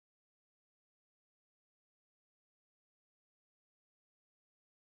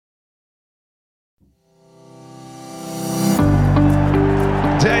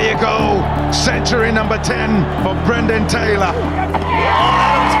Century number 10 for Brendan Taylor.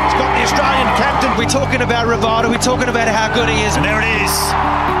 Adams has got the Australian captain. We're talking about Ravada. We're talking about how good he is. And there it is.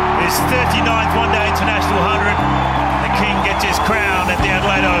 His 39th one-day international 100. The King gets his crown at the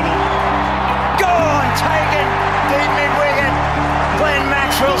Adelaide Oval. Gone, taken, deep mid-wicket. Glenn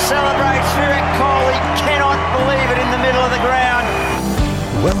Maxwell celebrates. Virat Kohli cannot believe it in the middle of the ground.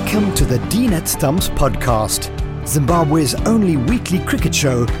 Welcome to the Dean at Stumps podcast, Zimbabwe's only weekly cricket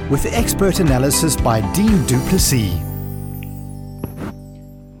show with expert analysis by Dean du Plessis.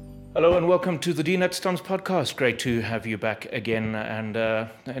 Hello and welcome to the Dean at Stumps podcast. Great to have you back again. And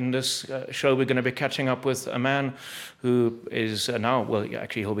in this show, we're going to be catching up with a man who is now, well,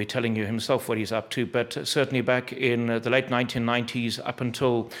 actually, he'll be telling you himself what he's up to, but certainly back in the late 1990s up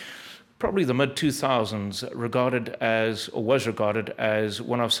until probably the mid-2000s, was regarded as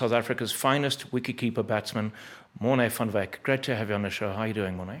one of South Africa's finest wicketkeeper batsmen, Morne van Wyk. Great to have you on the show. How are you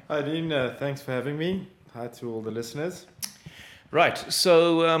doing, Morne? Hi, Dean. Thanks for having me. Hi to all the listeners. Right.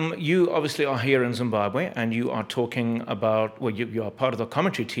 So you obviously are here in Zimbabwe, and you are talking about, well, you are part of the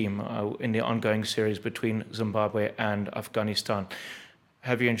commentary team in the ongoing series between Zimbabwe and Afghanistan.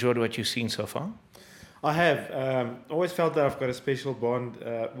 Have you enjoyed what you've seen so far? I have. Always felt that I've got a special bond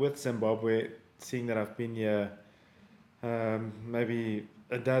with Zimbabwe, seeing that I've been here maybe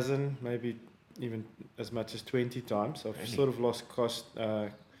a dozen, maybe even as much as 20 times. I've sort of lost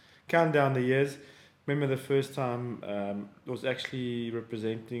count down the years. Remember the first time I was actually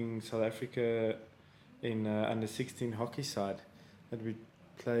representing South Africa in under 16 hockey side, and we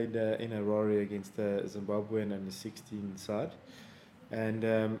played in Harare against the Zimbabwean under 16 side,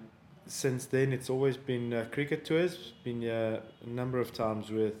 and since then it's always been cricket tours. Been a number of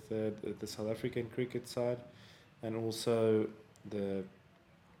times with the South African cricket side, and also the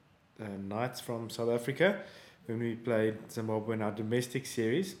Knights from South Africa when we played Zimbabwe in our domestic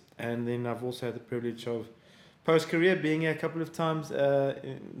series. And then I've also had the privilege of post-career being here a couple of times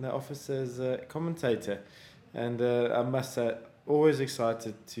in the office as a commentator. And I must say, always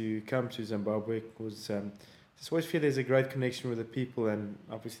excited to come to Zimbabwe because I just always feel there's a great connection with the people, and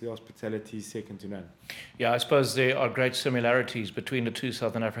obviously the hospitality is second to none. Yeah, I suppose there are great similarities between the two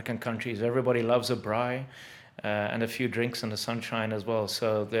Southern African countries. Everybody loves a braai and a few drinks in the sunshine as well.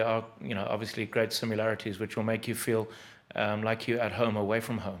 So there are, obviously great similarities which will make you feel like you're at home away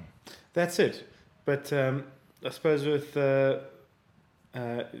from home. That's it. But I suppose with your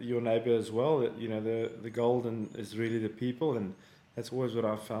neighbour as well, the golden is really the people, and that's always what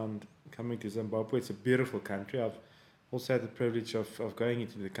I've found coming to Zimbabwe. It's a beautiful country. I've also had the privilege of going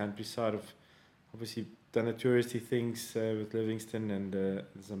into the countryside. I've obviously done the touristy things with Livingstone and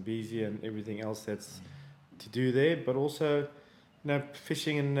Zambezi and everything else that's to do there, but also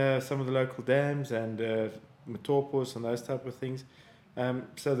fishing in some of the local dams and Metopos and those type of things.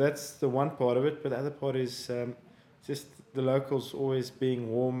 So that's the one part of it, but the other part is just the locals always being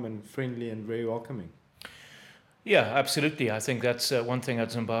warm and friendly and very welcoming. Yeah, absolutely. I think that's one thing that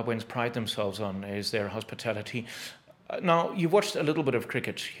Zimbabweans pride themselves on is their hospitality. Now, you watched a little bit of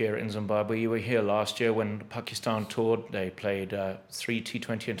cricket here in Zimbabwe. You were here last year when Pakistan toured. They played 3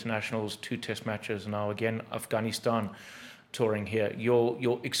 T20 internationals, 2 test matches, now again Afghanistan touring here.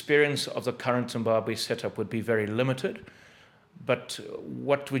 Your experience of the current Zimbabwe setup would be very limited. But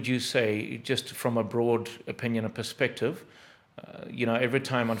what would you say, just from a broad opinion and perspective, every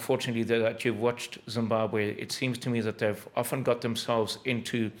time, unfortunately, that you've watched Zimbabwe, it seems to me that they've often got themselves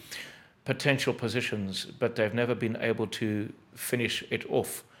into potential positions, but they've never been able to finish it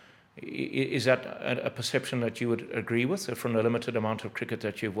off. Is that a perception that you would agree with from the limited amount of cricket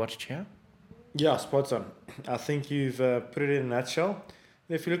that you've watched here? Yeah, spot on. I think you've put it in a nutshell.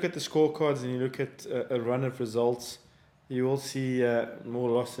 If you look at the scorecards and you look at a run of results, you will see more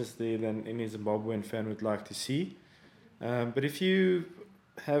losses there than any Zimbabwean fan would like to see. But if you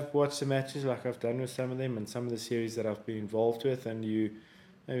have watched the matches like I've done with some of them and some of the series that I've been involved with, and you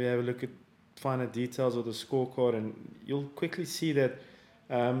maybe have a look at finer details of the scorecard, and you'll quickly see that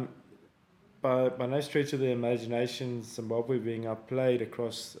by no stretch of the imagination, Zimbabwe being outplayed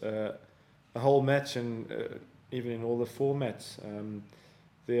across the whole match and even in all the formats.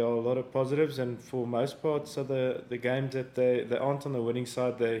 There are a lot of positives, and for most parts of the games that they aren't on the winning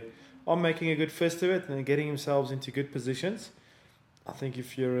side, they are making a good fist of it and getting themselves into good positions. I think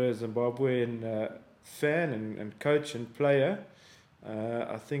if you're a Zimbabwean fan and coach and player,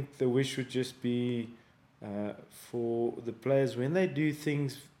 I think the wish would just be for the players, when they do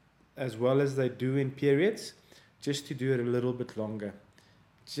things as well as they do in periods, just to do it a little bit longer,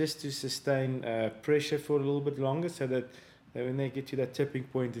 just to sustain pressure for a little bit longer, so that when they get to that tipping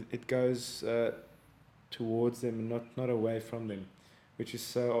point, it goes towards them and not away from them. which has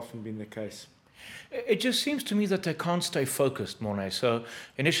so often been the case. It just seems to me that they can't stay focused, Morné. So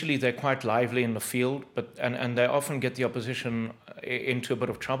initially they're quite lively in the field, and they often get the opposition into a bit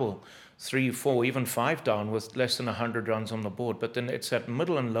of trouble, 3, 4, even 5 down with less than 100 runs on the board. But then it's that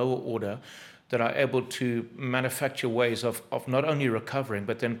middle and lower order that are able to manufacture ways of not only recovering,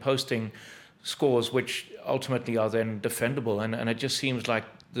 but then posting scores which ultimately are then defendable. And it just seems like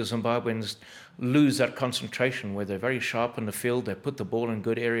the Zimbabweans lose that concentration where they're very sharp in the field, they put the ball in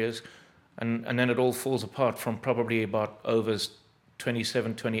good areas, and then it all falls apart from probably about overs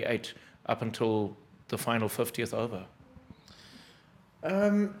 27, 28 up until the final 50th over.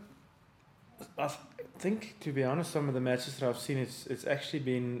 I think, to be honest, some of the matches that I've seen, it's actually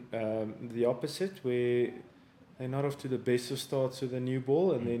been the opposite, where they're not off to the best of starts with a new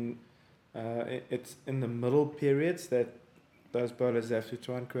ball, and then it's in the middle periods that those bowlers have to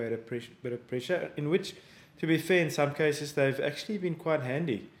try and create a bit of pressure, in which, to be fair, in some cases they've actually been quite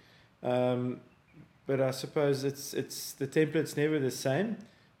handy. But I suppose it's the template's never the same,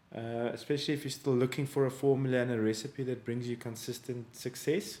 especially if you're still looking for a formula and a recipe that brings you consistent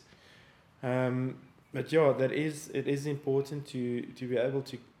success. But yeah, it is important to be able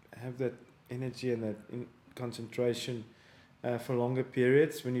to have that energy and that concentration for longer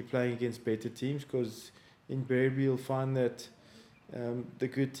periods when you're playing against better teams, because invariably you'll find that the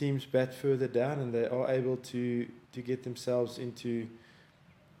good teams bat further down and they are able to get themselves into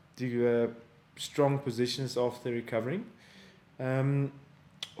strong positions after recovering. And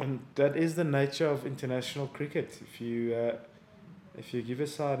that is the nature of international cricket. If you give a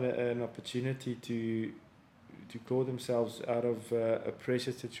side an opportunity to claw themselves out of a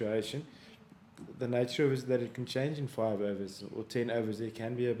pressure situation, the nature of it is that it can change in 5 overs or 10 overs. There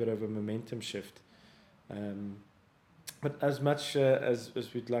can be a bit of a momentum shift. But as much as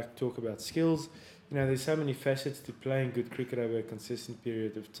we'd like to talk about skills, there's so many facets to playing good cricket over a consistent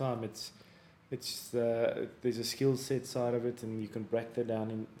period of time. There's a skill set side of it, and you can break that down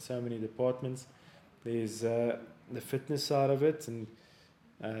in so many departments. There's the fitness side of it, and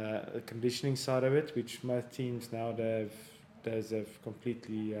the conditioning side of it, which most teams nowadays have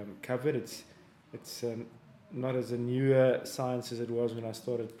completely covered. It's not as a newer science as it was when I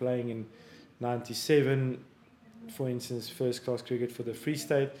started playing in '97. For instance, first class cricket for the Free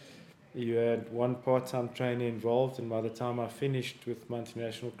State, you had one part-time trainer involved, and by the time I finished with my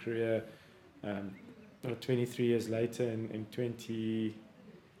international career 23 years later in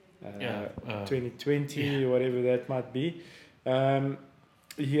 2020 or whatever that might be,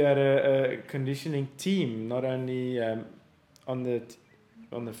 you had a conditioning team, not only on the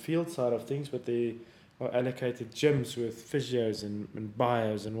field side of things, but they are allocated gyms with physios and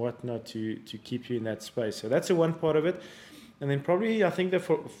bios and whatnot to keep you in that space. So that's one part of it. And then probably I think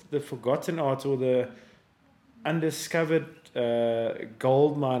the forgotten art or the undiscovered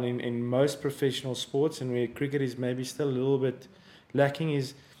gold mine in most professional sports, and where cricket is maybe still a little bit lacking,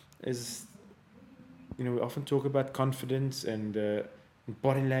 is we often talk about confidence and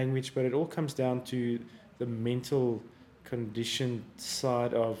body language, but it all comes down to the mental condition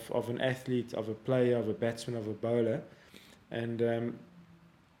side of an athlete, of a player, of a batsman, of a bowler. And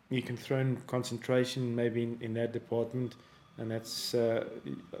you can throw in concentration maybe in that department, and that's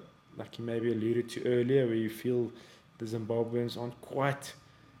like you maybe alluded to earlier, where you feel the Zimbabweans aren't quite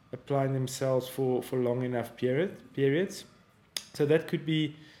applying themselves for long enough periods. So that could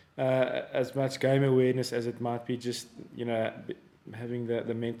be as much game awareness as it might be just having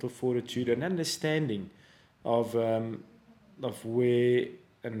the mental fortitude and understanding of where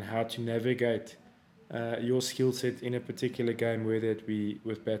and how to navigate your skill set in a particular game, whether it be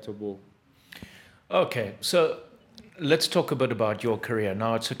with bat or ball. Okay, so let's talk a bit about your career.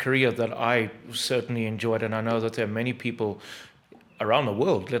 Now, it's a career that I certainly enjoyed, and I know that there are many people around the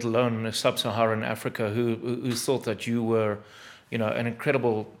world, let alone sub-Saharan Africa, who thought that you were, an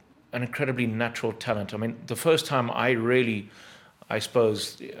incredibly natural talent. I mean, the first time I really, I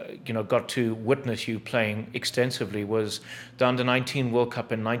suppose, got to witness you playing extensively was the Under-19 World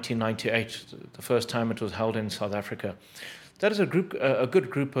Cup in 1998, the first time it was held in South Africa. That is a good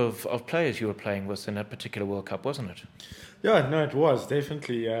group of players you were playing with in that particular World Cup, wasn't it? Yeah, no, it was,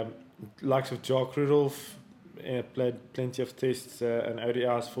 definitely. Likes of Jacques Rudolph, played plenty of tests and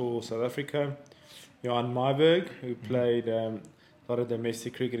ODIs for South Africa. Johan Myburgh, who played a lot of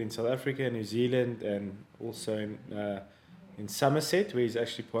domestic cricket in South Africa, New Zealand, and also in Somerset, where he's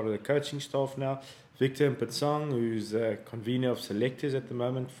actually part of the coaching staff now. Victor Mpitsang, who's convener of selectors at the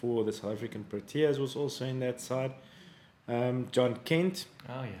moment for the South African Proteas, was also in that side. John Kent,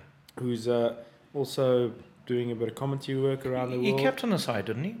 who's also doing a bit of commentary work around the world. He captained the side,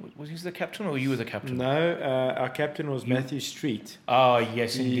 didn't he? Was he the captain or you were the captain? No, our captain was Matthew Street. Oh,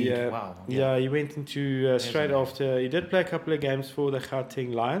 yes, indeed. Wow. Yeah, he went into straight after. He did play a couple of games for the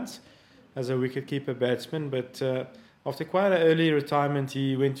Gauteng Lions as a wicketkeeper batsman, but after quite an early retirement,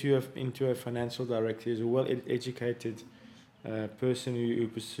 he went into a financial director. He's a well-educated person who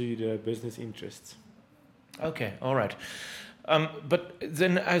pursued business interests. Okay, all right. But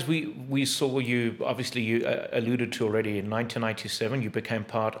then as we saw you, obviously you alluded to already, in 1997 you became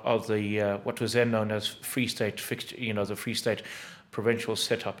part of the what was then known as Free State the Free State provincial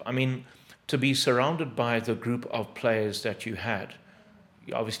setup. I mean, to be surrounded by the group of players that you had,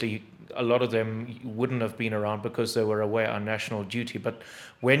 obviously a lot of them wouldn't have been around because they were away on national duty, but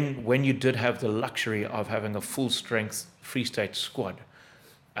when you did have the luxury of having a full strength Free State squad,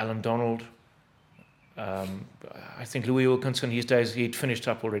 Alan Donald, I think Louis Wilkinson, these days he'd finished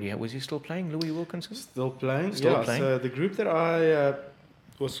up already. Was he still playing, Louis Wilkinson? Still playing. Still playing. So the group that I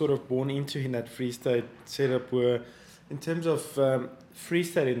was sort of born into in that Free State setup were, in terms of Free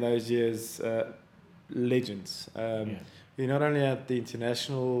State in those years, legends. We not only had the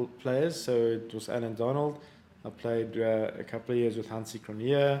international players, so it was Alan Donald. I played a couple of years with Hansie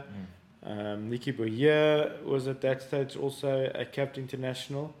Cronje. Nicky Boyer was at that stage also a capped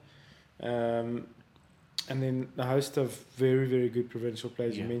international. And then a host of very, very good provincial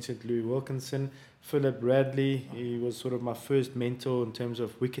players. You mentioned Louis Wilkinson, Philip Bradley. He was sort of my first mentor in terms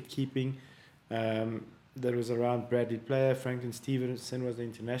of wicket keeping. That was around Bradley player. Franklin Stevenson was the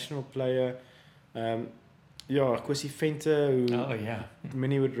international player. Kwesi Venter, who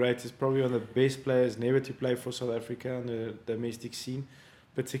many would rate as probably one of the best players never to play for South Africa on the domestic scene,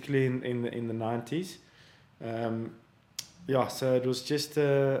 particularly in the 90s. So it was just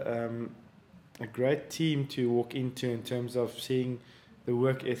a great team to walk into in terms of seeing the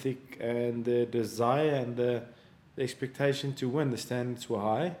work ethic and the desire and the expectation to win. The standards were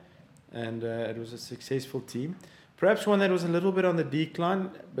high, and it was a successful team. Perhaps one that was a little bit on the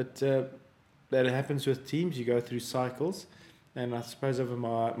decline, but that happens with teams. You go through cycles, and I suppose over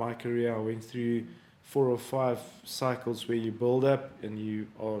my career I went through 4 or 5 cycles where you build up and you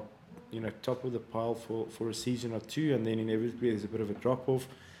are top of the pile for a season or two, and then inevitably there's a bit of a drop off,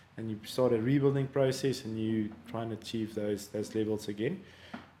 and you start a rebuilding process and you try and achieve those levels again.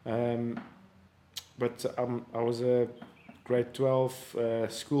 But I was a grade 12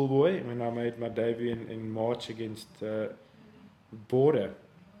 schoolboy when I made my debut in March against Border.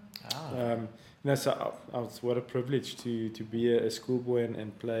 So what a privilege to be a schoolboy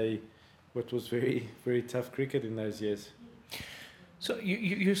and play what was very, very tough cricket in those years. So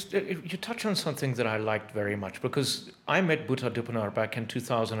you touch on something that I liked very much, because I met Boeta Dippenaar back in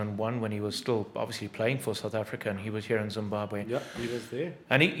 2001 when he was still obviously playing for South Africa, and he was here in Zimbabwe. Yeah, he was there.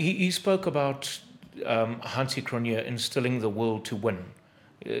 And he spoke about Hansie Cronje instilling the will to win.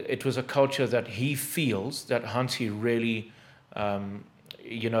 It was a culture that he feels that Hansie really,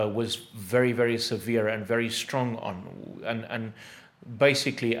 was very, very severe and very strong on. And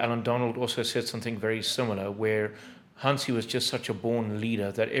basically, Alan Donald also said something very similar, where Hansie was just such a born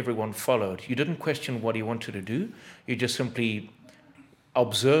leader that everyone followed. You didn't question what he wanted to do. You just simply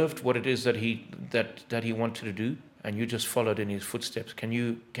observed what it is that he wanted to do, and you just followed in his footsteps. Can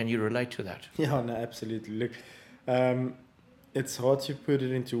you relate to that? Yeah, no, absolutely. Look, it's hard to put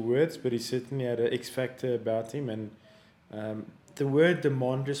it into words, but he certainly had an X factor about him, and the word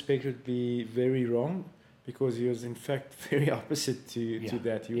demand respect would be very wrong, because he was in fact very opposite to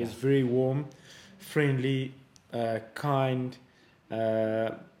that. He was very warm, friendly, kind, he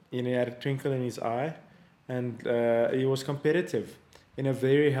had a twinkle in his eye, and he was competitive in a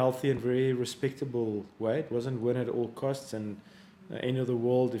very healthy and very respectable way. It wasn't win at all costs and end of the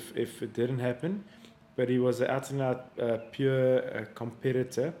world if it didn't happen, but he was an out and out pure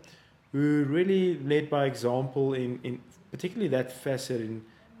competitor who really led by example in particularly that facet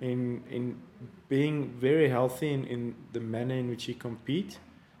in being very healthy in the manner in which he compete.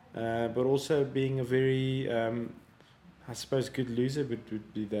 But also being a very, I suppose, good loser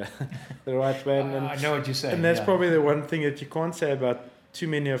would be the right way. And I know what you're saying. And that's probably the one thing that you can't say about too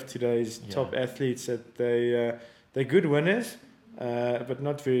many of today's top athletes, that they're good winners, but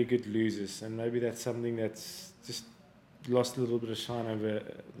not very good losers. And maybe that's something that's just lost a little bit of shine over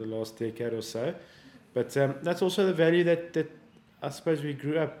the last decade or so. But that's also the value that I suppose we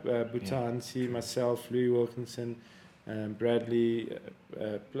grew up, Boeta, Hansie, myself, Louis Wilkinson, Bradley,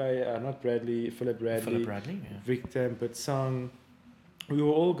 Philip Bradley, Victor and Patsang. We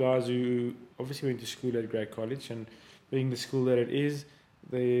were all guys who obviously went to school at Grey College, and being the school that it is,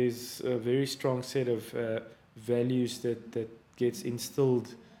 there's a very strong set of values that gets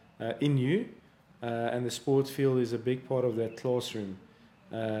instilled in you, and the sports field is a big part of that classroom.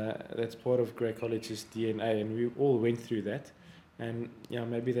 That's part of Grey College's DNA, and we all went through that. And yeah,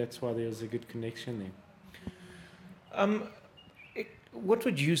 maybe that's why there's a good connection there. What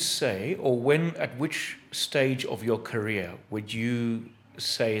would you say, or at which stage of your career would you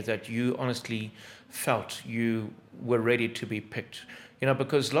say that you honestly felt you were ready to be picked?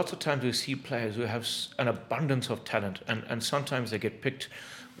 Because lots of times we see players who have an abundance of talent, and sometimes they get picked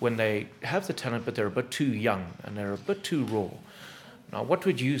when they have the talent, but they're a bit too young and they're a bit too raw. Now, what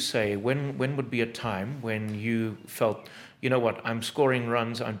would you say, when would be a time when you felt, you know what, I'm scoring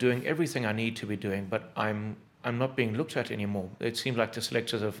runs, I'm doing everything I need to be doing, but I'm not being looked at anymore? It seems like the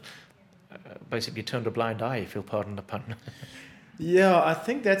selectors have basically turned a blind eye, if you'll pardon the pun. Yeah, I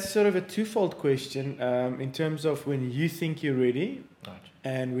think that's sort of a twofold question in terms of when you think you're ready, right,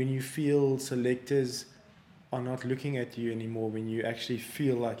 and when you feel selectors are not looking at you anymore, when you actually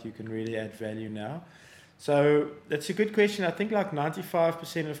feel like you can really add value now. So that's a good question. I think like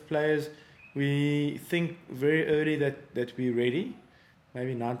 95% of players, we think very early that we're ready.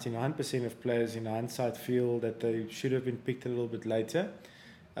 Maybe 99% of players in hindsight feel that they should have been picked a little bit later.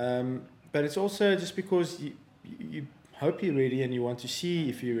 But it's also just because you hope you're ready and you want to see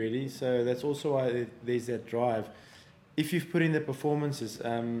if you're ready. So that's also why there's that drive. If you've put in the performances,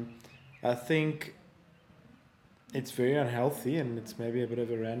 I think it's very unhealthy, and it's maybe a bit of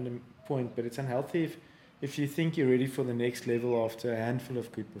a random point, but it's unhealthy if you think you're ready for the next level after a handful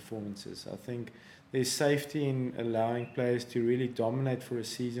of good performances. I think there's safety in allowing players to really dominate for a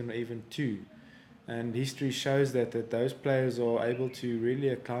season or even two. And history shows that those players are able to really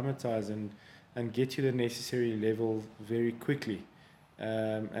acclimatize and get to the necessary level very quickly,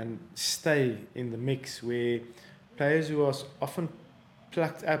 and stay in the mix, where players who are often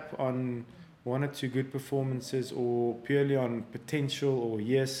plucked up on one or two good performances or purely on potential or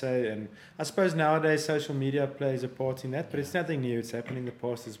hearsay, and I suppose nowadays social media plays a part in that, but it's nothing new, it's happened in the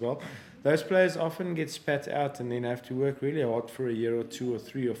past as well. Those players often get spat out and then have to work really hard for a year or two or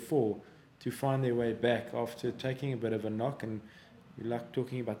three or four to find their way back after taking a bit of a knock. And we like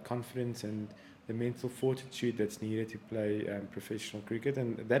talking about confidence and the mental fortitude that's needed to play professional cricket,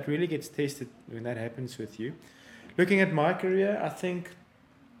 and that really gets tested when that happens with you. Looking at my career, I think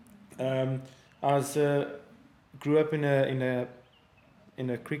I grew up in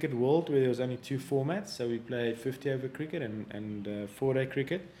a cricket world where there was only two formats. So we played 50 over cricket and 4-day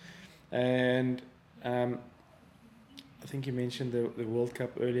cricket, and I think you mentioned the World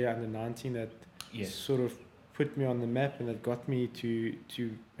Cup earlier, under 19, that sort of put me on the map, and that got me to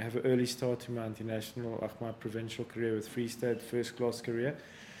have an early start to my my provincial career with Free State, first class career.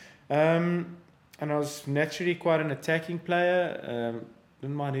 And I was naturally quite an attacking player.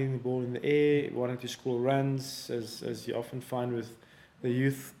 Didn't mind hitting the ball in the air, wanted to score runs, as you often find with the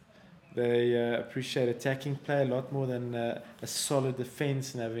youth. They appreciate attacking play a lot more than a solid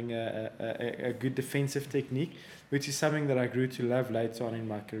defence and having a good defensive technique, which is something that I grew to love later on in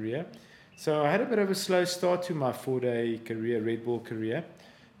my career. So I had a bit of a slow start to my 4-day career, red ball career,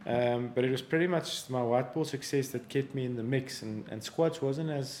 but it was pretty much my white ball success that kept me in the mix, and squads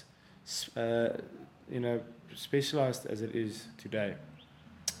wasn't as specialised as it is today.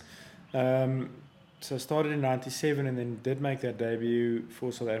 So I started in 97 and then did make that debut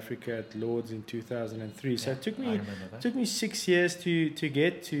for South Africa at Lords in 2003. So it took me 6 years to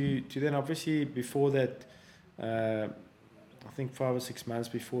get to then, obviously before that, I think 5 or 6 months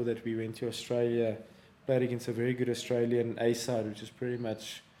before that, we went to Australia, played against a very good Australian A-side, which is pretty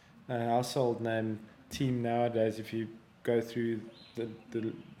much a household name team nowadays if you go through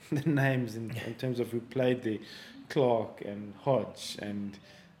the names in terms of who played there. Clark and Hodge and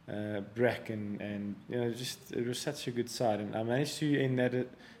Bracken, and it was such a good side, and I managed to end that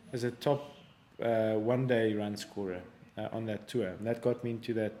as a top 1-day run scorer on that tour, and that got me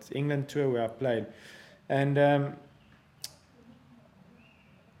into that England tour where I played. And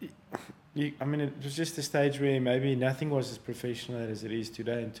it was just a stage where maybe nothing was as professional as it is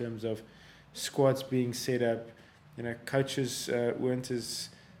today in terms of squads being set up. Coaches weren't as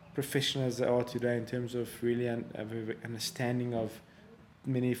professional as they are today in terms of really understanding of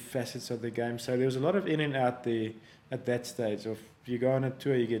many facets of the game. So there was a lot of in and out there at that stage of, you go on a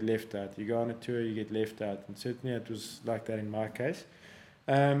tour, you get left out. You go on a tour, you get left out. And certainly it was like that in my case.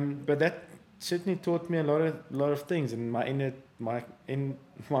 But that certainly taught me a lot of things. And in my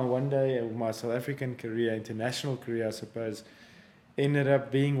 1-day, or my South African career, international career, I suppose, ended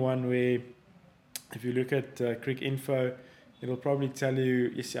up being one where, if you look at Cricinfo, it'll probably tell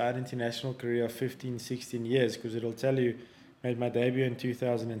you, yes, I had an international career of 15, 16 years, because it'll tell you, made my debut in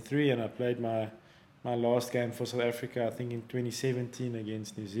 2003, and I played my last game for South Africa, I think in 2017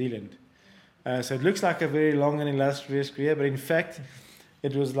 against New Zealand. So it looks like a very long and illustrious career, but in fact,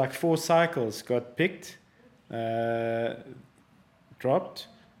 it was like 4 cycles. Got picked, dropped,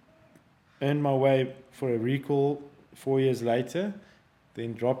 earned my way for a recall 4 years later,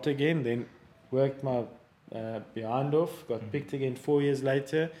 then dropped again, then worked my behind off, got picked again 4 years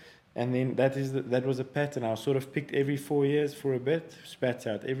later, and then that was a pattern. I was sort of picked every 4 years for a bit, spat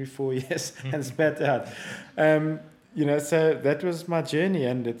out every 4 years and spat out. So that was my journey,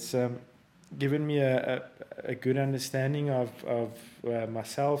 and it's given me a good understanding of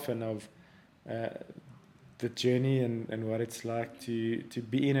myself and of the journey and what it's like to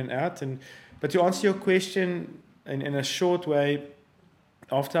be in and out. But to answer your question in a short way,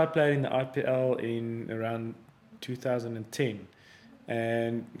 after I played in the IPL in around 2010,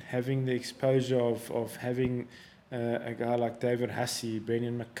 and having the exposure of having a guy like David Hussey,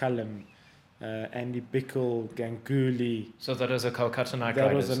 Brendan McCullum, Andy Bickle, Ganguly. So that was a Calcutta Knight That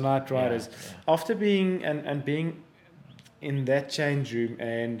Riders. was the Knight Riders. Yeah. After being and being in that change room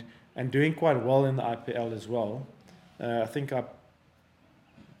and doing quite well in the IPL as well, I think I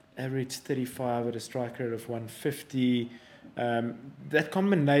averaged 35 at a strike rate of 150. That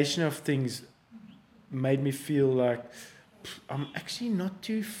combination of things made me feel like I'm actually not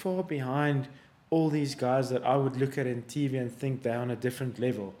too far behind all these guys that I would look at in TV and think they're on a different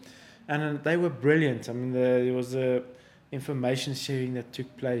level. And they were brilliant. I mean, there was a information sharing that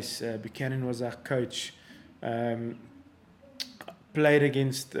took place. Buchanan was our coach. Played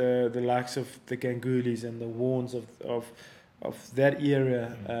against the likes of the Gangulis and the Warnes of that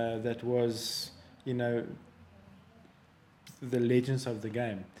era. That was, the legends of the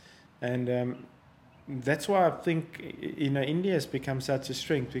game, and that's why I think India has become such a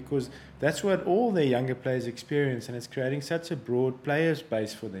strength, because that's what all their younger players experience, and it's creating such a broad players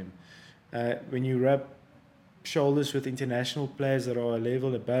base for them. When you rub shoulders with international players that are a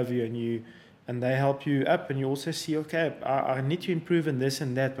level above you, and they help you up, and you also see, okay, I need to improve in this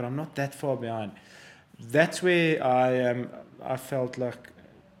and that, but I'm not that far behind. That's where I felt like,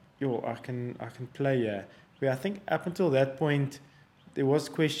 I can play here. Where I think up until that point, there was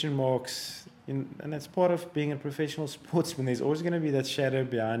question marks, and that's part of being a professional sportsman. There's always going to be that shadow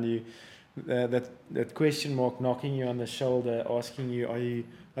behind you, that question mark knocking you on the shoulder, asking you, are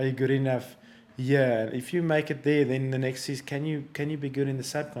you good enough? Yeah. If you make it there, then the next is, can you be good in the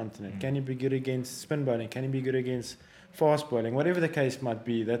subcontinent? Can you be good against spin bowling? Can you be good against fast bowling? Whatever the case might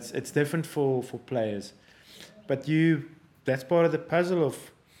be, it's different for players. But that's part of the puzzle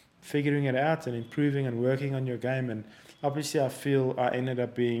of figuring it out and improving and working on your game. And obviously I feel I ended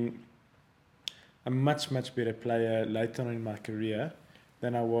up being a much, much better player later on in my career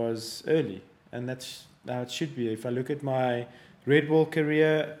than I was early. And that's how it should be. If I look at my red ball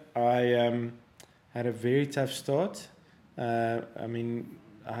career, I had a very tough start. I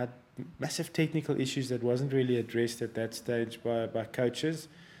had massive technical issues that wasn't really addressed at that stage by coaches,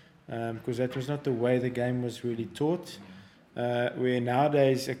 because that was not the way the game was really taught. Where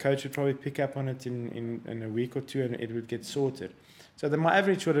nowadays a coach would probably pick up on it in a week or two and it would get sorted. So my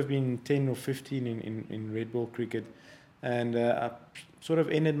average would have been 10 or 15 in red ball cricket, and I sort of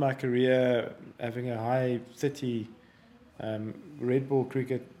ended my career having a high 30 red ball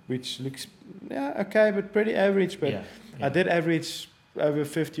cricket, which looks okay, but pretty average. But I did average over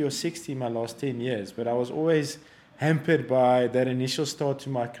 50 or 60 in my last 10 years, but I was always hampered by that initial start to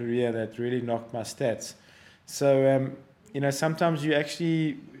my career that really knocked my stats. So sometimes you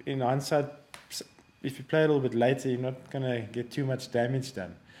actually, in hindsight, if you play a little bit later, you're not going to get too much damage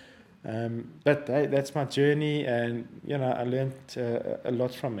done. But hey, that's my journey, and I learned a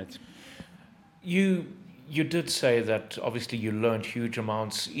lot from it. You did say that obviously you learned huge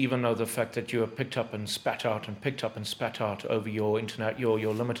amounts, even though the fact that you were picked up and spat out over your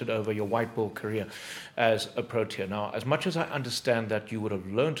your limited over your white ball career as a Protea. Now, as much as I understand that you would have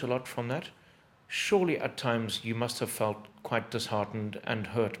learned a lot from that, surely at times you must have felt quite disheartened and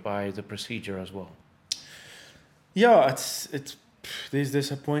hurt by the procedure as well. Yeah, it's there's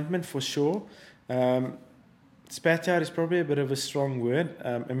disappointment for sure. Spat out is probably a bit of a strong word.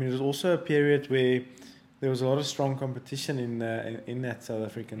 It was also a period where there was a lot of strong competition in that South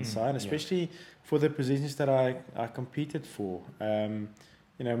African side, especially for the positions that I competed for.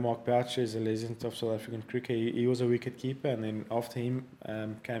 Mark Boucher is a legend of South African cricket. He was a wicket keeper, and then after him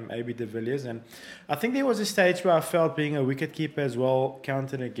came AB de Villiers. And I think there was a stage where I felt being a wicket keeper as well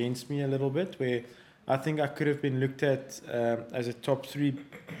counted against me a little bit, where I think I could have been looked at as a top 3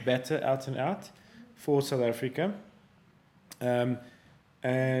 batter out and out for South Africa.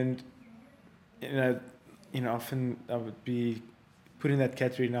 Often I would be put in that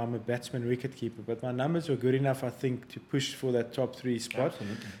category now. I'm a batsman, wicketkeeper, but my numbers were good enough, I think, to push for that top 3 spot.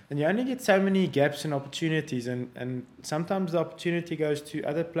 Absolutely. And you only get so many gaps and opportunities, and sometimes the opportunity goes to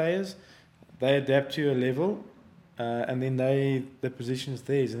other players. They adapt to a level, and then the position is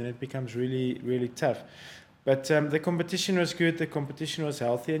theirs, and then it becomes really, really tough. But the competition was good. The competition was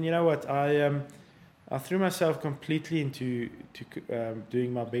healthy, and you know what? I threw myself completely into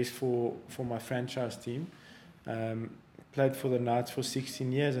doing my best for my franchise team. Played for the Knights for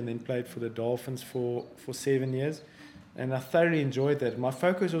 16 years, and then played for the Dolphins for 7 years, and I thoroughly enjoyed that. My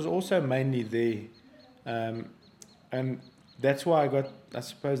focus was also mainly there, and that's why I got, I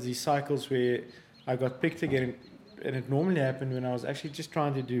suppose, these cycles where I got picked again, and it normally happened when I was actually just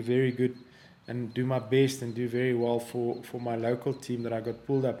trying to do very good and do my best and do very well for my local team, that I got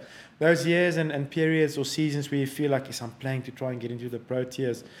pulled up. Those years and periods or seasons where you feel like, yes, I'm playing to try and get into the Pro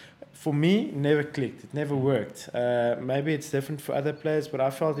tiers, for me, never clicked. It never worked. Maybe it's different for other players, but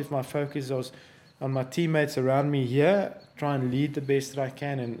I felt if my focus was on my teammates around me here, try and lead the best that I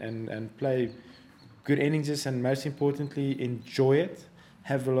can and play good innings, and most importantly, enjoy it,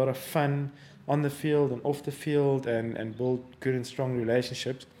 have a lot of fun on the field and off the field, and build good and strong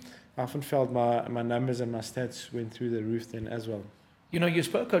relationships. I often felt my numbers and my stats went through the roof then as well. You know, you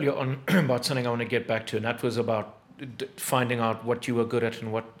spoke earlier on about something I want to get back to, and that was about finding out what you were good at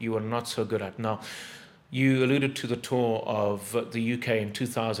and what you were not so good at. Now, you alluded to the tour of the UK in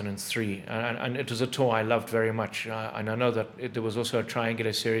 2003, and it was a tour I loved very much. And I know that there was also a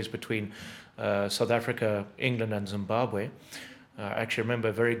triangular series between South Africa, England, and Zimbabwe. I actually remember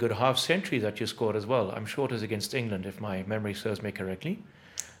a very good half century that you scored as well. I'm sure it was against England, if my memory serves me correctly.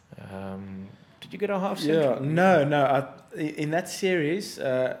 Did you get a half century? Yeah, no. In that series,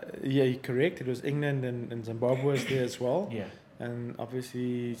 yeah, you're correct. It was England and Zimbabwe was there as well. Yeah. And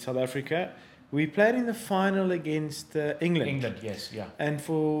obviously South Africa. We played in the final against England. England, yes, yeah. And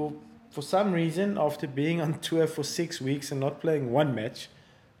for some reason, after being on tour for 6 weeks and not playing one match,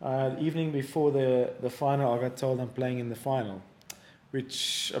 the evening before the final, I got told I'm playing in the final.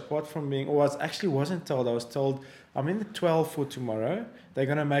 Which, apart from being, or I actually wasn't told. I was told I'm in the 12 for tomorrow. They're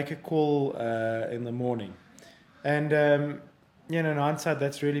going to make a call in the morning. And, in hindsight,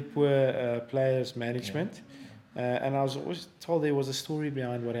 that's really poor players' management. Yeah. And I was always told there was a story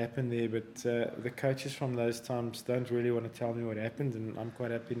behind what happened there, but the coaches from those times don't really want to tell me what happened, and I'm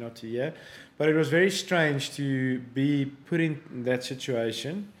quite happy not to hear. But it was very strange to be put in that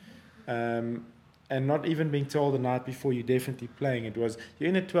situation. And not even being told the night before you're definitely playing. It was, you're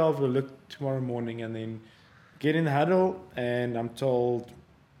in at 12, we'll look tomorrow morning, and then get in the huddle, and I'm told,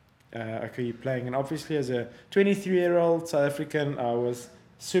 okay, you're playing. And obviously as a 23-year-old South African, I was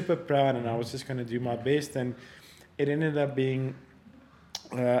super proud, and I was just going to do my best. And it ended up being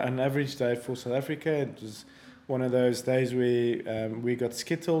an average day for South Africa. It was one of those days where we got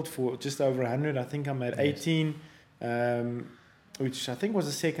skittled for just over 100. I think I made 18, which I think was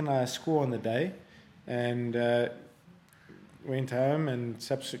the second highest score on the day. And went home and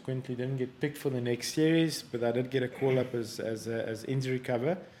subsequently didn't get picked for the next series, but I did get a call up as injury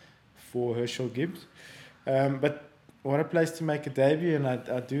cover for Herschel Gibbs. But what a place to make a debut, and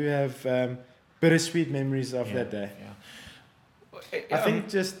I do have bittersweet memories of that day. Yeah.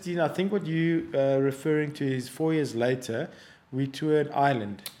 I think what you referring to is 4 years later, we toured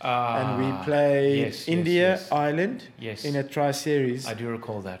Ireland, and we played India, Ireland, in a tri-series. I do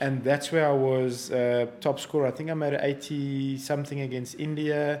recall that. And that's where I was top scorer. I think I made 80-something against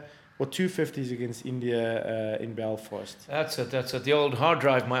India, or 250s against India in Belfast. That's it. The old hard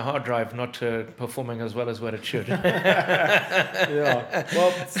drive, my hard drive, not performing as well as what it should. Yeah.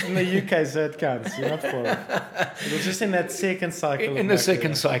 Well, it's in the UK, so it counts. You're not for it. It was just in that second cycle. In the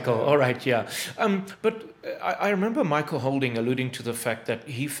second cycle. All right, yeah. But I remember Michael Holding alluding to the fact that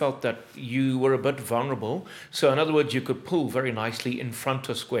he felt that you were a bit vulnerable. So in other words, you could pull very nicely in front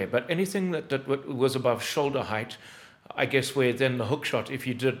of square. But anything that was above shoulder height, I guess where then the hook shot, if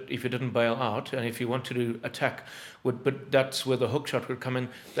you didn't bail out and if you wanted to attack, but that's where the hook shot would come in.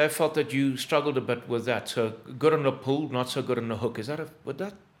 They felt that you struggled a bit with that. So good on the pull, not so good on the hook.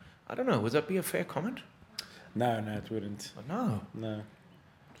 I don't know. Would that be a fair comment? No, it wouldn't. No.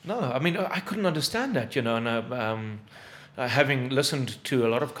 I mean, I couldn't understand that, and having listened to a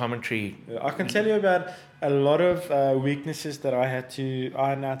lot of commentary. I can tell you about a lot of weaknesses that I had to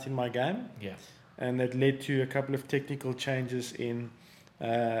iron out in my game. Yeah. And that led to a couple of technical changes in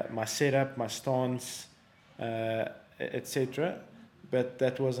my setup, my stance, etc. But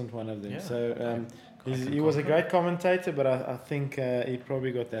that wasn't one of them. Yeah. So he was a great commentator, but I think he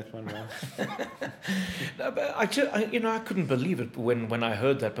probably got that one wrong. No, but I couldn't believe it when I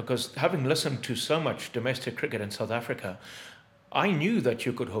heard that, because having listened to so much domestic cricket in South Africa, I knew that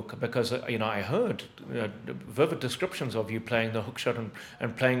you could hook because I heard vivid descriptions of you playing the hook shot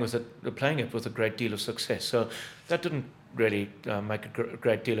and playing it with a great deal of success. So that didn't really make a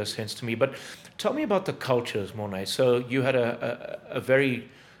great deal of sense to me. But tell me about the cultures, Morné. So you had a very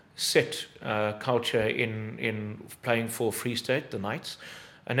set culture in playing for Free State, the Knights,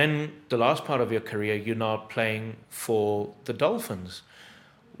 and then the last part of your career, you're now playing for the Dolphins.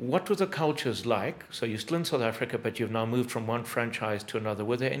 What were the cultures like? So you're still in South Africa, but you've now moved from one franchise to another.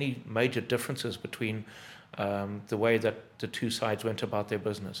 Were there any major differences between the way that the two sides went about their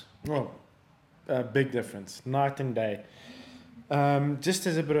business? Well, a big difference, night and day. Just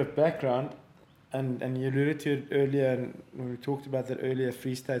as a bit of background, and you alluded to it earlier, and when we talked about that earlier,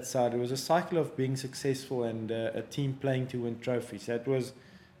 Free State side, it was a cycle of being successful and a team playing to win trophies. That was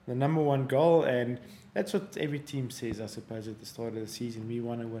the number one goal, and that's what every team says, I suppose, at the start of the season. We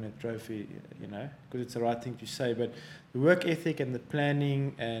want to win a trophy, because it's the right thing to say. But the work ethic and the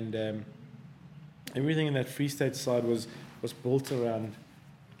planning and everything in that Free State side was built around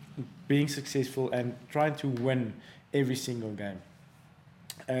being successful and trying to win every single game.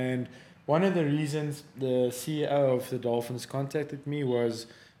 And one of the reasons the CEO of the Dolphins contacted me was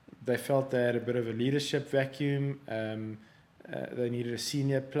they felt they had a bit of a leadership vacuum. They needed a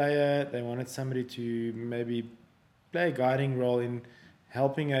senior player. They wanted somebody to maybe play a guiding role in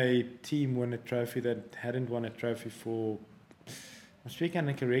helping a team win a trophy that hadn't won a trophy for, I'm speaking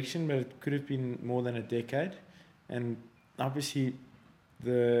under correction, but it could have been more than a decade. And obviously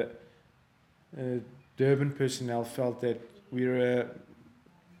the Durban personnel felt that we were,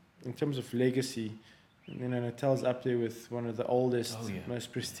 in terms of legacy, Natal's up there with one of the oldest,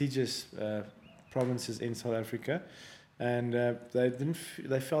 most prestigious provinces in South Africa. And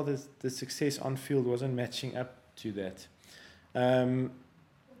they felt that the success on field wasn't matching up to that.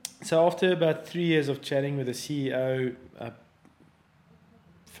 So after about 3 years of chatting with the CEO, I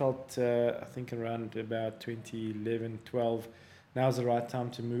felt, I think around about 2011, 12, now's the right time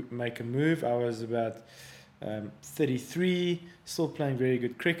to make a move. I was about 33, still playing very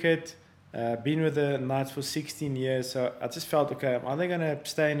good cricket, been with the Knights for 16 years. So I just felt, okay, I'm either going to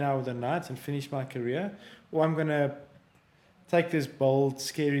stay now with the Knights and finish my career, or I'm going to take this bold,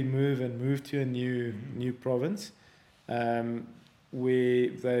 scary move and move to a new province, where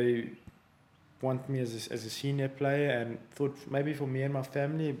they want me as a senior player, and thought maybe for me and my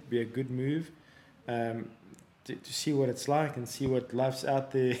family it'd be a good move to see what it's like and see what life's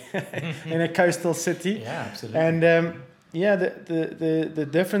out there in a coastal city. Yeah, absolutely. And the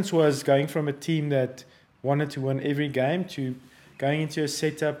difference was going from a team that wanted to win every game to going into a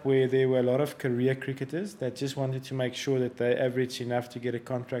setup where there were a lot of career cricketers that just wanted to make sure that they averaged enough to get a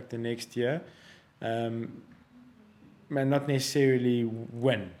contract the next year, and not necessarily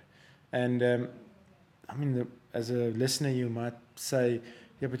win. And as a listener, you might say,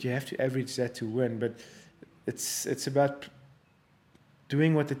 yeah, but you have to average that to win. But it's about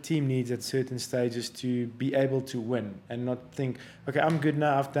doing what the team needs at certain stages to be able to win, and not think, okay, I'm good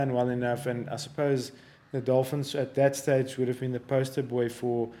now, I've done well enough. And I suppose the Dolphins at that stage would have been the poster boy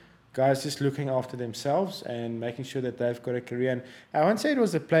for guys just looking after themselves and making sure that they've got a career. And I won't say it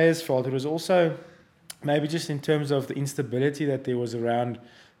was the players' fault. It was also maybe just in terms of the instability that there was around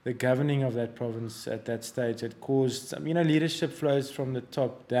the governing of that province at that stage. It caused some, leadership flows from the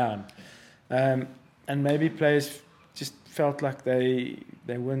top down. And maybe players just felt like they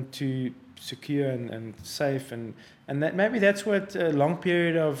weren't too secure and safe. And that maybe that's what a long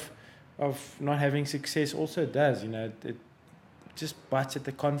period of not having success also does. It just bites at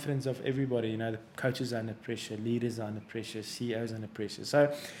the confidence of everybody. The coaches are under pressure, leaders are under pressure, CEOs are under pressure.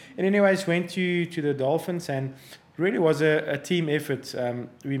 So, in any ways, went to the Dolphins, and it really was a team effort.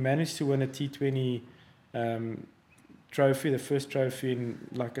 We managed to win a T20 trophy, the first trophy in,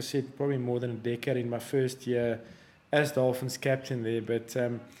 like I said, probably more than a decade, in my first year as Dolphins captain there. But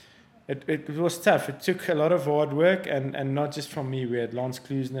it was tough. It took a lot of hard work, and not just from me. We had Lance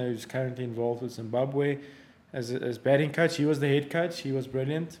Klusener, who's currently involved with Zimbabwe as batting coach. He was the head coach. He was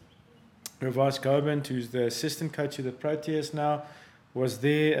brilliant. Ravas Gobin, who's the assistant coach of the Proteas now, was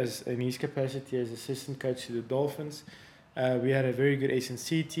there in his capacity as assistant coach to the Dolphins. We had a very good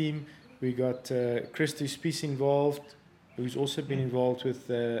S&C team. We got Christo Spies involved, who's also been involved with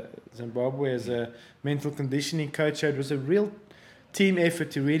Zimbabwe as a mental conditioning coach. So it was a real team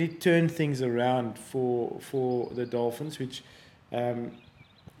effort to really turn things around for the Dolphins, which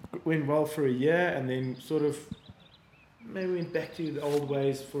went well for a year, and then sort of maybe went back to the old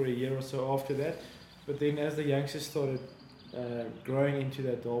ways for a year or so after that. But then as the youngsters started growing into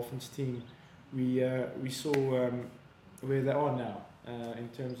that Dolphins team, we saw where they are now in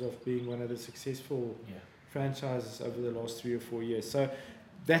terms of being one of the successful franchises over the last 3 or 4 years. So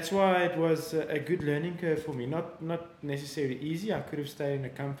that's why it was a good learning curve for me. Not necessarily easy. I could have stayed in a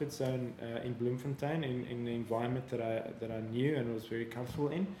comfort zone in Bloemfontein in the environment that I knew and was very comfortable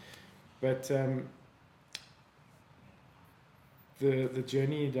in. But the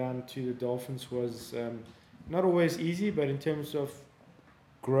journey down to the Dolphins was not always easy, but in terms of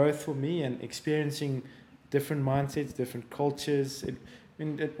growth for me and experiencing different mindsets, different cultures.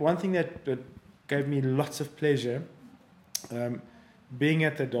 One thing that gave me lots of pleasure, being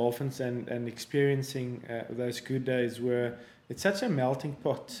at the Dolphins and experiencing those good days, where it's such a melting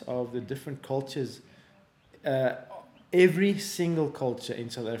pot of the different cultures, every single culture in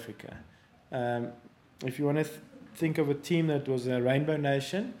South Africa. If you want to think of a team that was a rainbow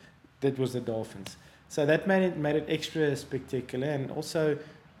nation, that was the Dolphins. So that made it extra spectacular. And also,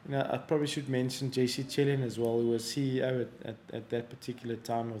 I probably should mention Jesse Chillen as well, who was CEO at that particular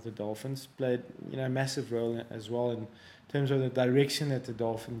time of the Dolphins, played a massive role as well in terms of the direction that the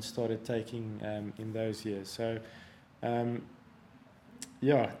Dolphins started taking in those years. So,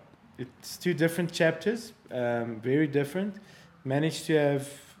 it's 2 different chapters, very different. Managed to have,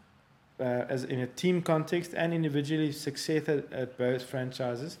 as in a team context and individually, success at both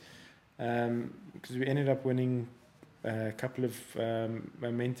franchises, because we ended up winning a couple of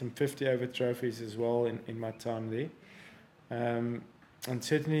Momentum 50 over trophies as well in my time there, and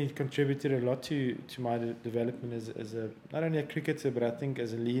certainly contributed a lot to my development as a not only a cricketer, but I think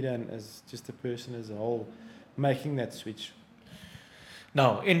as a leader and as just a person as a whole, making that switch.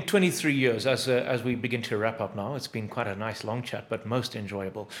 Now, in 23 years, as we begin to wrap up now, it's been quite a nice long chat, but most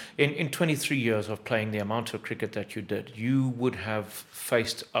enjoyable. In 23 years of playing the amount of cricket that you did, you would have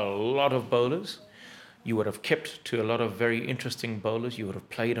faced a lot of bowlers. You would have kept to a lot of very interesting bowlers. You would have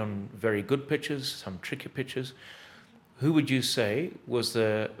played on very good pitches, some tricky pitches. Who would you say was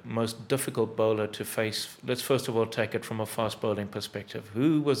the most difficult bowler to face? Let's first of all take it from a fast bowling perspective.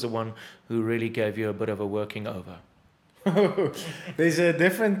 Who was the one who really gave you a bit of a working over? There's a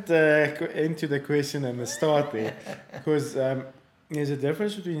different end to the question and the start there, because there's a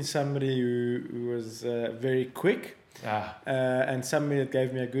difference between somebody who was very quick and somebody that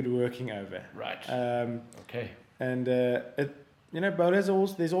gave me a good working over. Right. Okay. And bowlers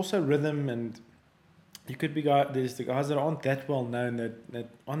there's also rhythm, and you could be there's the guys that aren't that well known that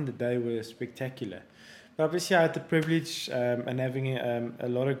on the day were spectacular. But obviously I had the privilege and having a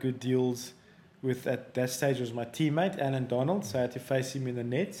lot of good deals with, at that stage, was my teammate Alan Donald, so I had to face him in the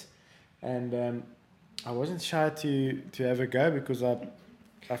nets, and I wasn't shy to have a go, because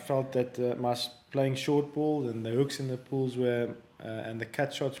I felt that my playing short ball and the hooks in the pools were and the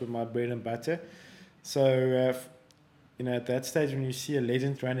cut shots were my bread and butter. So at that stage, when you see a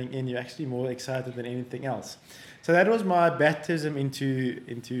legend running in, you're actually more excited than anything else. So that was my baptism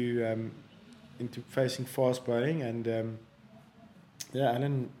into facing fast bowling, and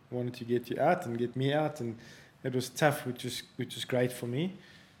Alan wanted to get you out and get me out, and it was tough, which was great for me.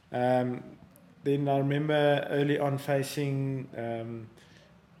 Then I remember early on facing,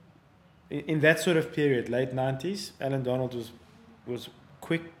 in that sort of period, late 90s, Alan Donald was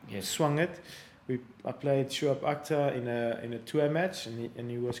quick, yes. Swung it. I played Shoaib Akhtar in a tour match,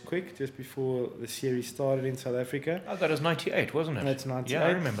 and he was quick just before the series started in South Africa. Oh, that was 98, wasn't it? That's 98. Yeah,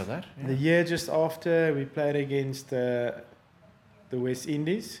 I remember that. Yeah. The year just after, we played against the West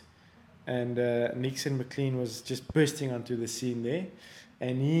Indies, and Nixon McLean was just bursting onto the scene there,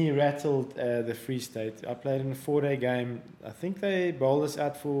 and he rattled the Free State. I played in a 4-day game. I think they bowled us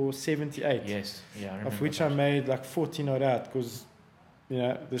out for 78. Yes, yeah, I remember of which that. I made like 14 odd out, because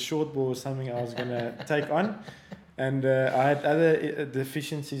the short ball was something I was going to take on, and I had other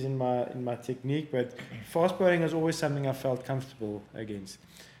deficiencies in my technique, but fast bowling was always something I felt comfortable against.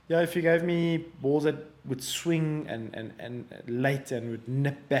 Yeah, if you gave me balls that would swing and late and would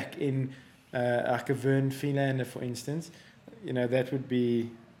nip back in, like a Vern Philander, for instance,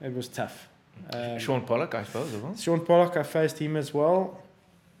 it was tough. Sean Pollock, I suppose, as well. Sean Pollock, I faced him as well.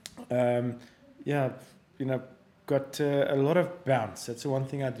 Got a lot of bounce. That's the one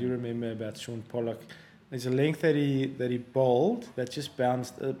thing I do remember about Sean Pollock. There's a length that he bowled that just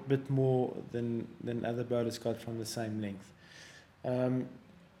bounced a bit more than other bowlers got from the same length. And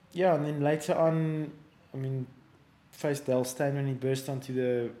then later on, faced Dale Steyn when he burst onto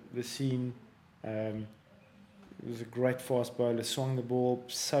the scene. He was a great fast bowler, swung the ball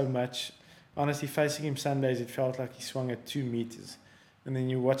so much. Honestly, facing him Sundays, it felt like he swung at 2 meters. And then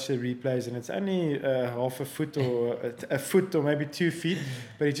you watch the replays, and it's only half a foot or a foot or maybe 2 feet,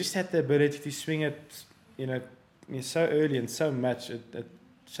 but he just had the ability to swing it, so early and so much at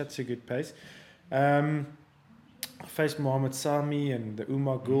such a good pace. I faced Mohamed Sami and the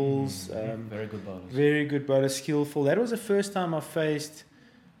Umar Guls. Very good bowlers. Very good bowler, skillful. That was the first time I faced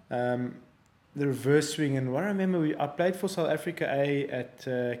the reverse swing. And what I remember, I played for South Africa A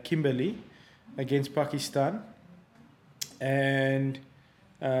at Kimberley against Pakistan. And,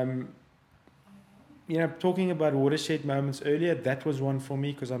 talking about watershed moments earlier, that was one for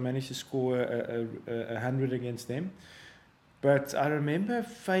me because I managed to score 100 against them. But I remember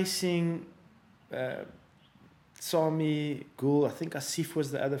facing Sami, Gul, I think Asif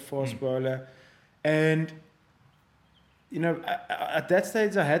was the other fast bowler. And, at that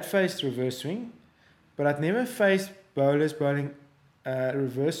stage I had faced reverse swing, but I'd never faced bowlers bowling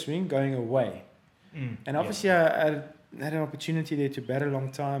reverse swing going away. And obviously I had an opportunity there to bat a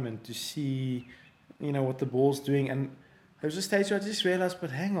long time and to see, what the ball's doing. And there was a stage where I just realized,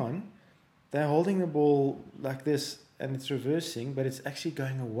 but hang on, they're holding the ball like this and it's reversing, but it's actually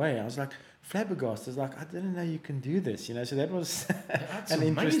going away. I was like flabbergasted. I was like, I didn't know you can do this, So that was an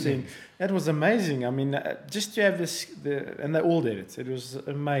interesting. That was amazing. I mean, just to have this, and they all did it. It was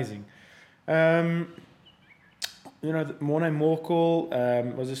amazing. Morne Morkel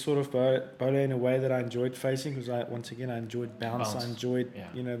was a sort of bowler in a way that I enjoyed facing because I enjoyed bounce. I enjoyed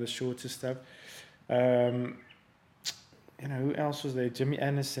the shorter stuff. Who else was there? Jimmy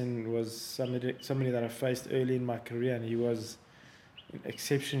Anderson was somebody that I faced early in my career, and he was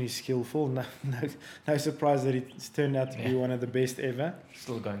exceptionally skillful. No surprise that it's turned out to be one of the best ever.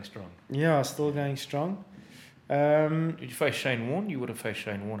 Still going strong. Yeah, still going strong. Did you face Shane Warne? You would have faced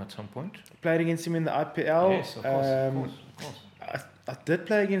Shane Warne at some point. Played against him in the IPL. Yes, of course. I did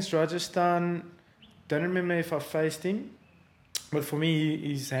play against Rajasthan. Don't remember if I faced him, but for me,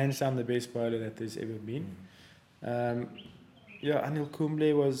 he's hands down the best bowler that there's ever been. Anil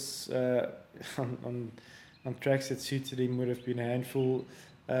Kumble was on tracks that suited him, would have been a handful.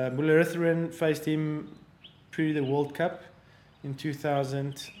 Mullaratharan faced him pre the World Cup in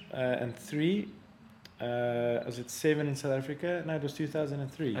 2003. Was it 7 in South Africa? No, it was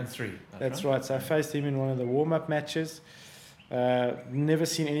 2003. And 3. That's right. So I faced him in one of the warm-up matches. Never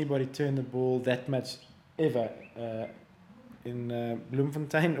seen anybody turn the ball that much ever in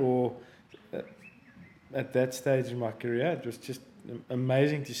Bloemfontein or at that stage in my career. It was just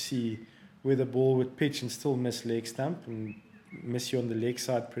amazing to see where the ball would pitch and still miss leg stump and miss you on the leg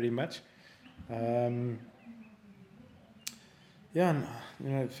side pretty much. If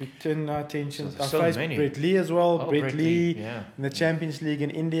we turn our attention, I faced Brett Lee as well. Brett Lee in the Champions League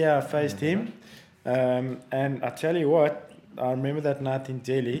in India, I faced him. And I tell you what, I remember that night in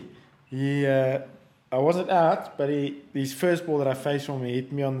Delhi. I wasn't out, but his first ball that I faced from him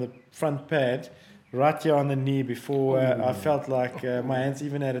hit me on the front pad, right here on the knee before I felt like my hands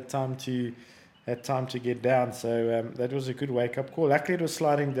even had time to get down. So that was a good wake-up call. Luckily, it was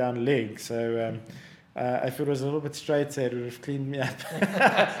sliding down leg. So if it was a little bit straighter, it would have cleaned me up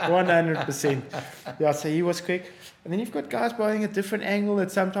 100%. Yeah, so he was quick. And then you've got guys bowling at different angle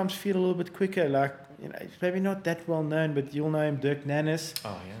that sometimes feel a little bit quicker. Like, maybe not that well known, but you'll know him, Dirk Nannes.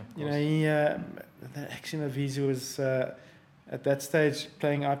 Oh, yeah. The action of his was... at that stage,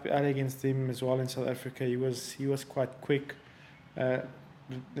 playing IPL against him as well in South Africa, he was quite quick. And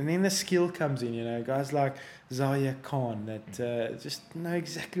then the skill comes in, guys like Zahir Khan that just know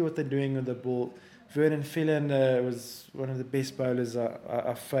exactly what they're doing with the ball. Vernon Philander was one of the best bowlers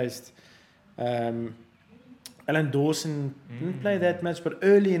I faced. Alan Dawson didn't play that much, but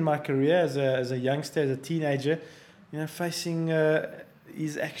early in my career as a youngster, as a teenager, facing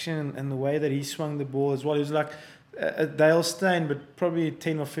his action and the way that he swung the ball as well, he was like a Dale Steyn, but probably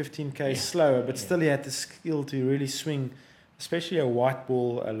 10 or 15 k's slower, but still he had the skill to really swing, especially a white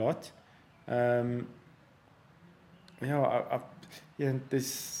ball a lot.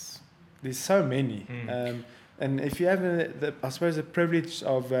 There's so many, and if you have I suppose the privilege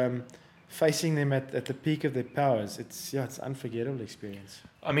of facing them at the peak of their powers, it's an unforgettable experience.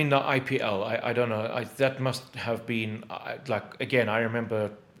 I mean, the IPL, I don't know, that must have been again, I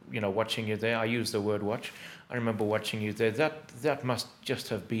remember watching you there. I use the word watch. I remember watching you there. That must just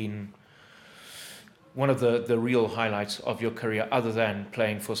have been one of the real highlights of your career, other than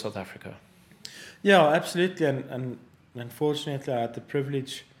playing for South Africa. Yeah, absolutely. And unfortunately, I had the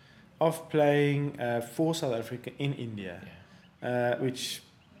privilege of playing for South Africa in India, which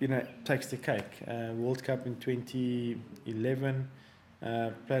takes the cake. World Cup in 2011,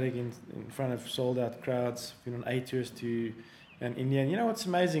 played in front of sold-out crowds. Been on 8 tours to India. And what's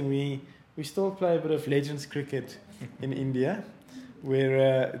amazing? We still play a bit of Legends cricket in India,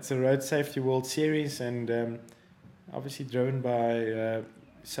 where it's a road safety World Series, and obviously driven by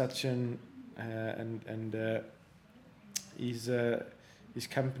Sachin and his his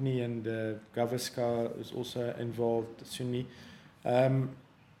company, and Gavaskar is also involved, Sunni. And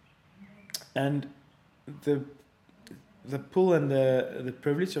the pull and the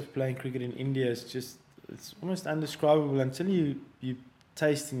privilege of playing cricket in India is just, it's almost indescribable until you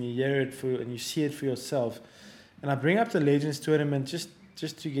taste and you hear it and you see it for yourself. And I bring up the Legends Tournament just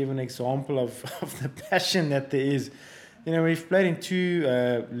to give an example of the passion that there is. You know, we've played in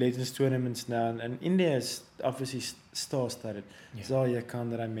 2 Legends Tournaments now, and India is obviously star-studded. Yeah. Zaria Khan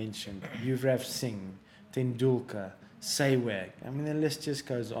that I mentioned, Yuvraj Singh, Tendulkar, Sehwag. I mean, the list just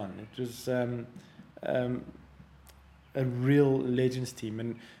goes on. It was a real Legends team.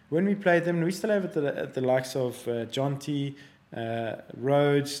 And when we played them, we still have at the likes of Jonty,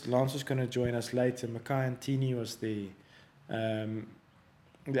 Rhodes. Lance was going to join us later. Mackay and Tini was there.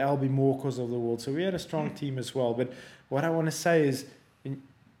 The Albie Morkos of the world. So we had a strong team as well. But what I want to say is,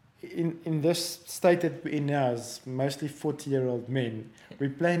 in this state that we're in now, is mostly 40-year-old men. We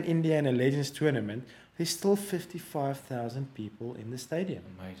play in India in a Legends Tournament. There's still 55,000 people in the stadium.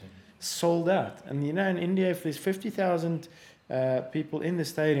 Amazing. Sold out. And you know, in India, if there's 50,000 people in the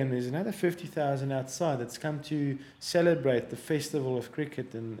stadium, there's another 50,000 outside that's come to celebrate the festival of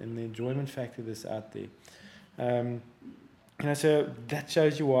cricket and the enjoyment factor that's out there. So that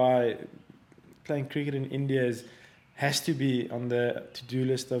shows you why playing cricket in India has to be on the to-do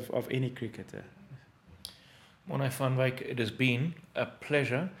list of any cricketer. Morné van Wyk, it has been a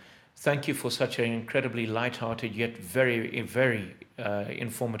pleasure. Thank you for such an incredibly light-hearted yet very, very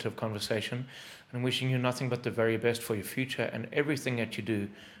informative conversation. And wishing you nothing but the very best for your future and everything that you do.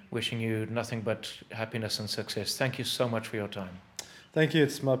 Wishing you nothing but happiness and success. Thank you so much for your time. Thank you.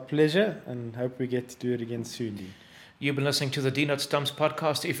 It's my pleasure, and hope we get to do it again soon, Dean. You've been listening to the D Nut Stumps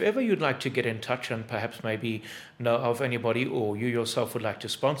podcast. If ever you'd like to get in touch and perhaps maybe know of anybody, or you yourself would like to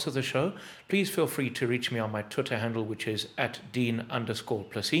sponsor the show, please feel free to reach me on my Twitter handle, which is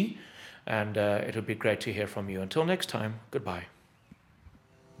 @Dean_Plessis. And it would be great to hear from you. Until next time, goodbye.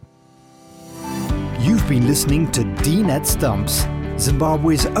 You've been listening to D Nat Stumps,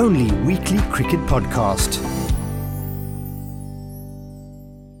 Zimbabwe's only weekly cricket podcast.